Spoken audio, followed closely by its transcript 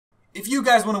If you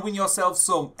guys want to win yourself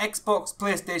some Xbox,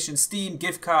 PlayStation, Steam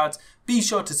gift cards, be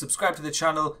sure to subscribe to the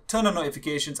channel, turn on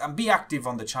notifications and be active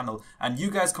on the channel, and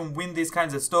you guys can win these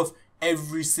kinds of stuff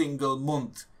every single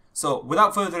month. So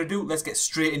without further ado, let's get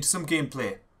straight into some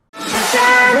gameplay.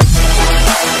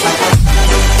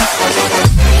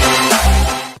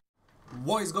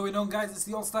 What is going on, guys? It's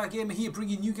the Allstargamer here,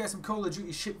 bringing you guys some Call of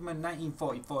Duty Shipment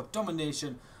 1944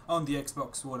 Domination on the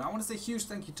Xbox One. I want to say a huge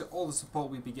thank you to all the support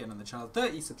we've been getting on the channel.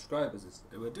 30 subscribers.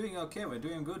 We're doing okay, we're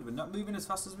doing good. We're not moving as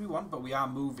fast as we want, but we are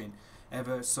moving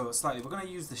ever so slightly. We're going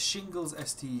to use the Shingles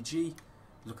STG.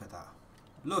 Look at that.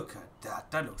 Look at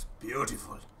that. That looks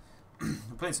beautiful.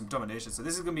 We're playing some Domination, so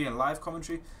this is going to be a live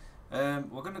commentary. We're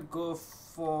going to go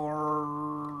for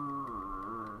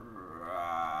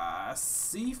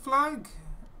C flag.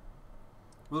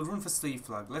 We'll run for C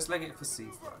flag. Let's leg it for C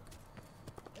flag.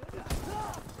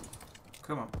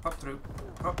 Come on, pop through,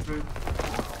 pop through.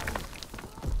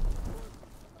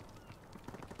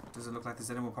 Doesn't look like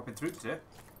there's anyone popping through today.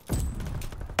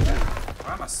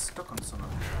 Why am I stuck on someone?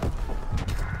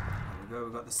 There we go.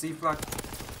 We got the C flag.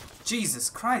 Jesus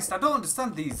Christ! I don't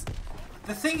understand these.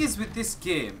 The thing is with this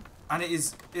game, and it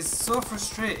is so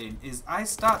frustrating, is I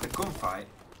start the gunfight.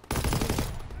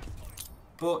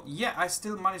 But yet I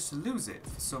still managed to lose it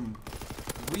for some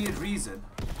weird reason.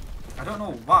 I don't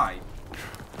know why.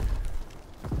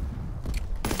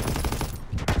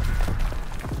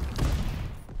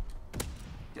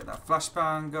 Get that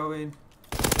flashbang going.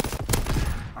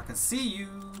 I can see you.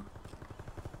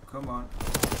 Come on.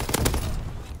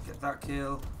 Get that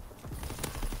kill.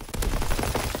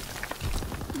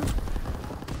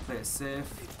 Play it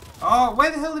safe. Oh,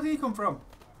 where the hell did he come from?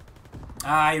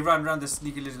 Ah, he ran around the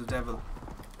sneaky little devil.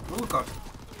 Oh god,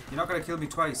 you're not gonna kill me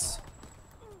twice.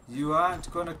 You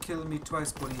aren't gonna kill me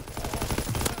twice, buddy.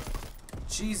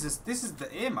 Jesus, this is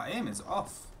the aim. My aim is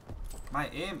off. My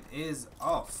aim is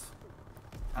off.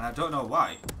 And I don't know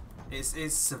why. It's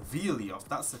severely off,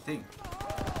 that's the thing.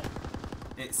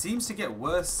 It seems to get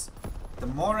worse. The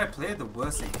more I play, the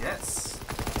worse it gets.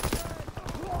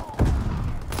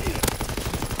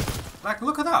 Like,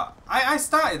 look at that. I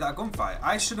started that gunfight.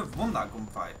 I should have won that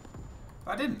gunfight.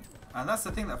 But I didn't. And that's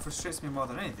the thing that frustrates me more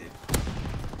than anything.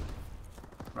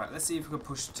 Right, let's see if we can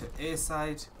push to A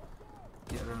side.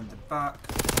 Get around the back.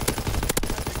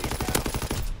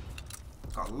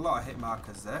 Got a lot of hit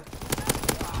markers there.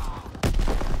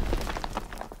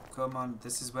 Come on,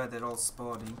 this is where they're all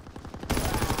spawning.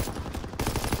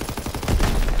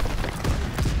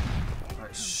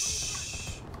 Right,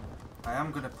 shh. I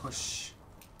am gonna push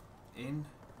in.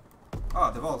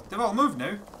 Oh, they've all moved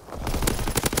now.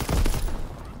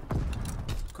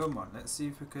 Come on, let's see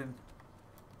if we can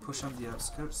push on the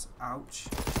outskirts. Ouch.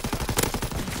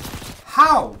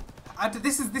 How?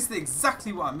 This is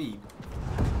exactly what I mean.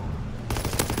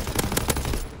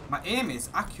 My aim is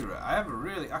accurate. I have a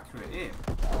really accurate aim.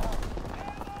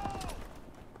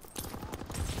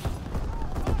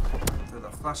 Do the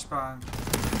flashbang.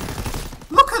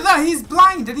 Look at that! He's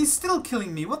blind and he's still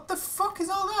killing me. What the fuck is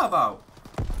all that about?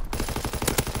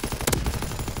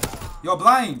 You're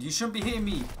blind. You shouldn't be hitting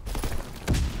me.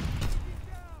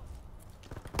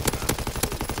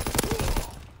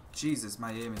 Jesus,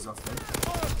 my aim is off then.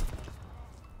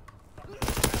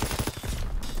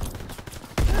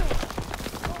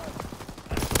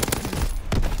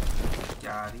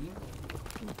 Got him.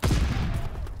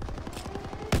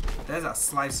 There's that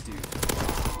slice dude.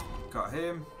 Got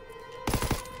him.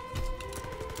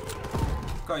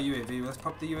 Got a UAV. Let's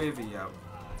pop the UAV out.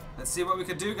 Let's see what we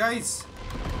can do, guys.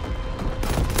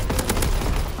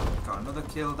 Got another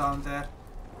kill down there.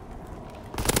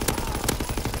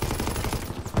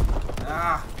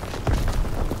 Ah!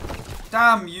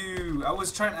 Damn you! I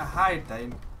was trying to hide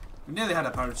then. We nearly had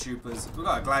a paratroopers. We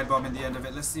got a glide bomb in the end of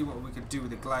it. Let's see what we could do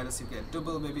with the glide. Let's see if we get a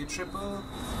double, maybe a triple.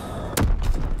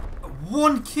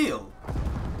 One kill?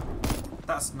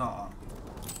 That's not on.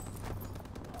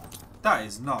 That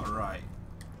is not right.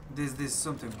 There's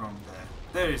something wrong there.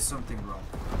 There is something wrong.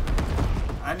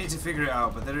 I need to figure it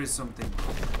out, but there is something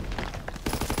wrong.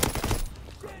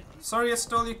 Sorry I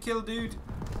stole your kill, dude.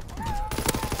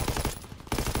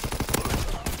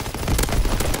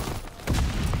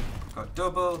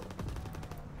 Double.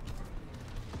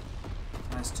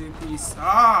 Nice two-piece.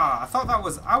 Ah! I thought that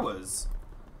was ours.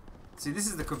 See, this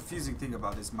is the confusing thing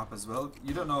about this map as well.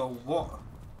 You don't know what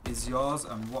is yours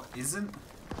and what isn't.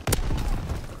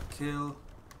 Kill.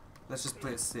 Let's just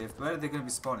play it safe. Where are they going to be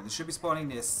spawning? They should be spawning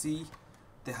near C.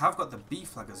 They have got the B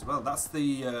flag as well. That's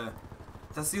the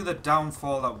other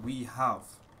downfall that we have.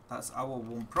 That's our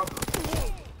one problem.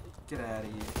 Get out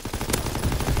of here.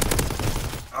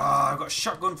 Ah, I've got a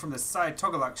shotgun from the side,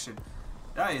 toggle action.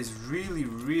 That is really,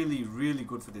 really, really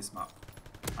good for this map.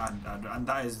 And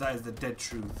that is the dead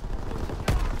truth.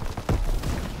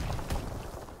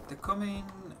 They're coming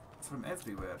from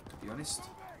everywhere, to be honest.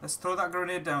 Let's throw that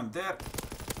grenade down there.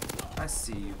 I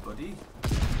see you, buddy.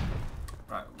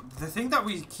 Right, the thing that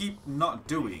we keep not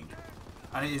doing,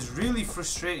 and it is really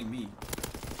frustrating me,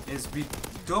 is we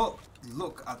don't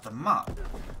look at the map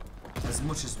as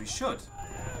much as we should.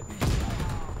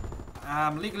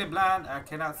 I'm legally blind, I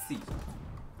cannot see.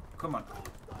 Come on,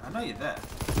 I know you're there.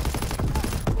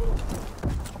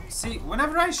 See,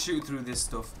 whenever I shoot through this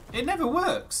stuff, it never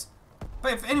works.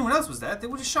 But if anyone else was there, they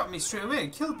would have shot me straight away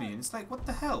and killed me. And it's like, what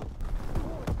the hell?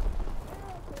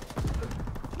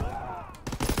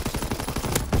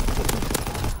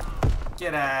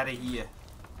 Get out of here.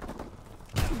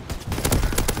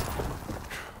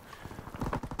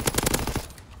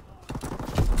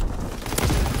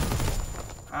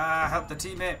 Ah, help the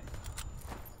teammate.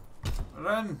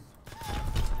 Run.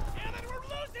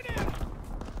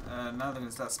 Now they're going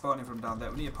to start spawning from down there.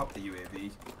 We need to pop the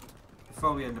UAV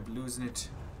before we end up losing it.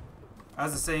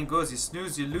 As the saying goes, you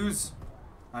snooze, you lose.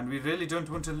 And we really don't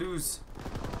want to lose.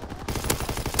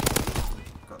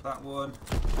 Got that one.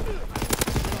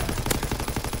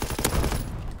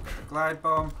 Got the glide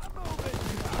bomb.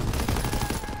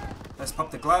 Let's pop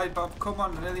the glide bomb. Come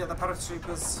on, we're nearly at the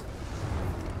paratroopers.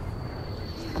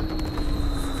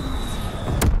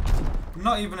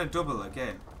 Not even a double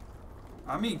again.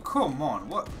 I mean, come on,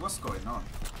 what's going on?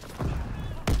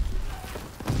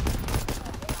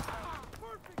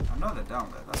 I know they're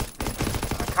down there, that's the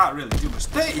thing. I can't really do much.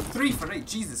 33 for 8,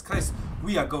 Jesus Christ.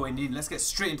 We are going in. Let's get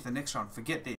straight into the next round.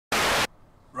 Forget this.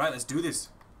 Right, let's do this.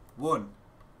 1-0.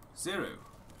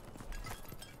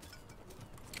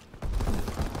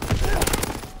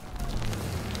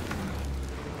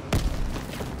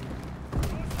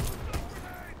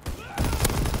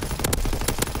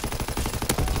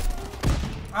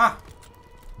 Ah!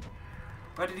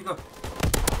 Where did he go?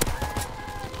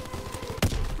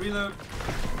 Reload.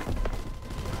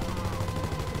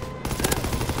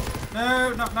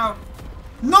 No, not now.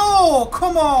 No!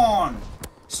 Come on!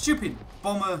 Stupid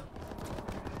bomber.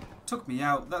 Took me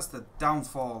out. That's the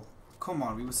downfall. Come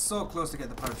on, we were so close to get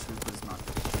the paratroopers, man.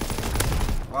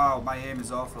 Wow, my aim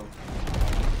is awful.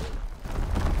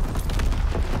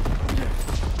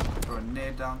 Throw a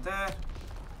nade down there.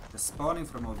 They're spawning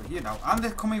from over here now. And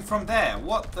they're coming from there.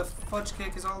 What the fudge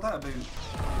cake is all that about?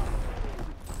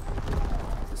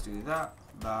 Let's do that.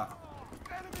 That.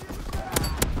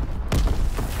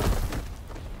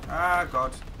 Ah,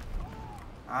 God.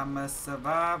 I'm a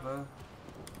survivor.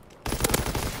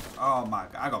 Oh my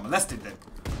God. I got molested then.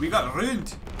 We got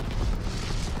ruined.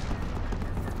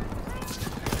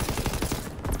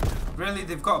 Really?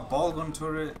 They've got a ball gun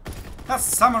turret. That's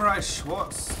Samurai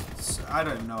Schwartz. I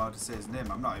don't even know how to say his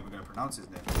name. I'm not even going to pronounce his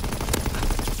name.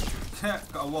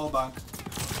 Got a wall bank.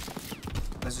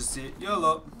 Let's just see it.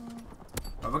 YOLO.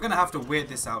 But we're going to have to wait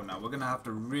this out now. We're going to have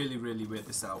to really, really wait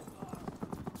this out.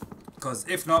 Because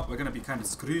if not, we're going to be kind of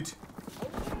screwed.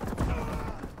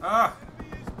 Ah!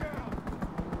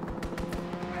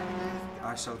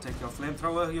 I shall take your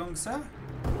flamethrower, young sir.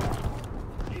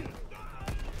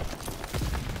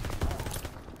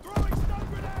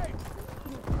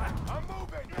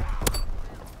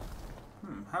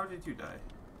 How did you die?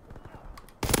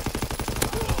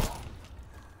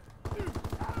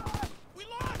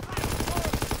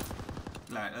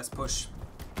 Right, let's push.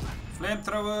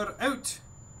 Flamethrower out!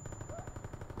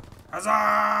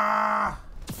 Huzzah!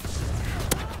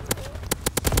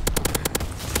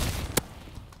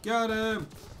 Get him!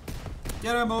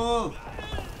 Get them all!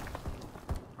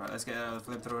 Right, let's get the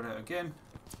flamethrower out again.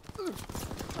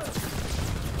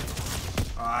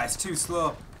 Ah, it's too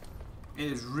slow. It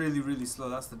is really, really slow.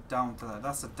 That's the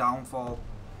that's the downfall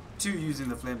to using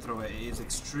the flamethrower. It is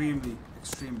extremely,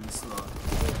 extremely slow.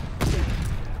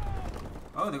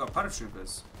 Oh, they got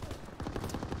paratroopers.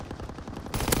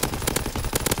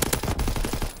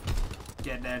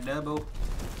 Get that double.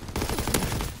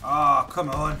 Oh, come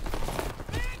on.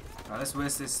 Right, let's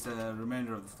waste this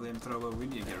remainder of the flamethrower. We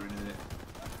need to get rid of it.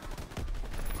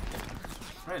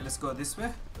 Right, let's go this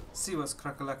way. See what's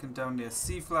crack-a-lacking down there.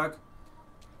 C flag.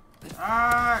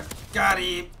 Ah, got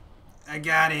him. I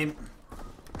got him.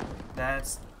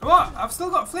 That's... What? I've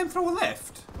still got flamethrower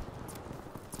left.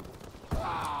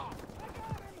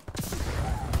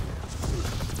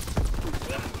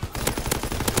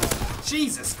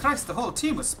 Jesus Christ, the whole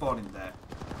team was spawning there.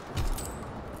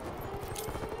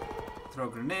 Throw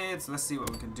grenades. Let's see what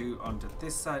we can do onto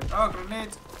this side. Oh,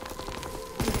 grenade.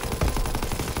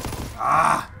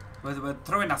 Ah! We're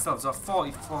throwing ourselves off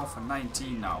 44 for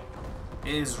 19 now.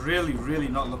 It is really, really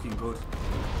not looking good.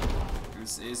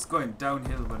 It's going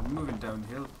downhill. We're moving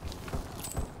downhill.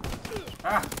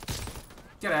 Ah!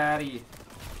 Get out of here.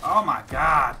 Oh my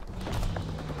god!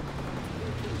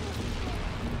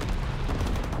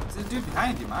 There's a dude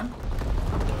behind you, man.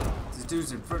 There's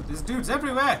dudes in front. There's dudes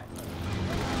everywhere!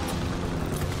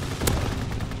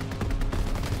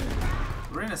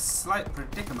 We're in a slight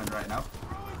predicament right now.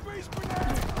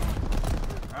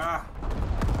 Ah!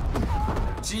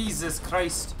 Jesus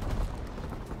Christ!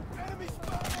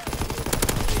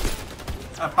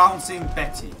 A bouncing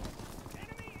Betty.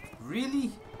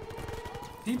 Really?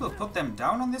 People put them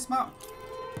down on this map?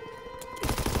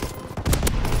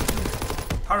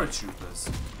 Paratroopers.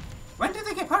 When did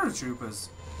they get paratroopers?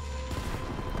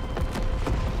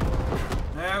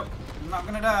 No, I'm not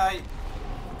gonna die.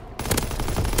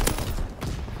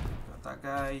 Got that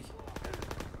guy.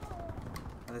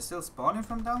 Are they still spawning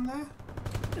from down there?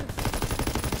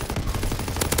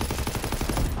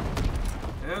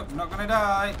 Nope, I'm not gonna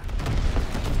die.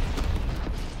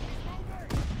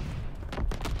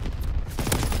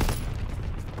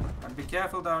 And be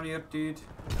careful down here, dude.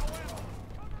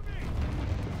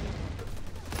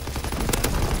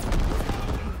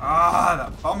 Ah,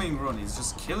 that bombing run is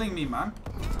just killing me, man.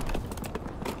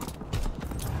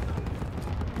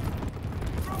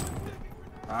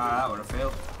 Ah, that would have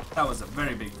failed. That was a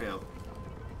very big fail.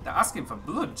 They're asking for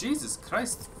blood. Jesus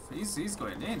Christ. He's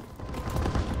going in.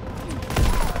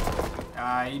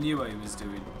 Ah, he knew what he was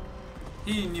doing.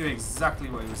 He knew exactly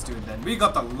what he was doing then. We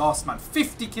got the loss, man.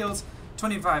 50 kills,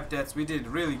 25 deaths. We did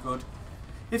really good.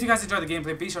 If you guys enjoyed the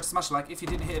gameplay, be sure to smash a like. If you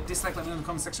didn't hit a dislike, let me know in the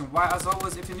comment section why. As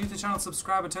always, if you're new to the channel,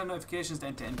 subscribe and turn notifications to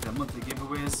enter into the monthly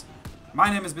giveaways. My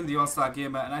name has been the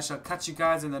Allstargamer, and I shall catch you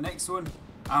guys in the next one.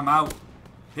 I'm out.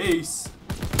 Peace.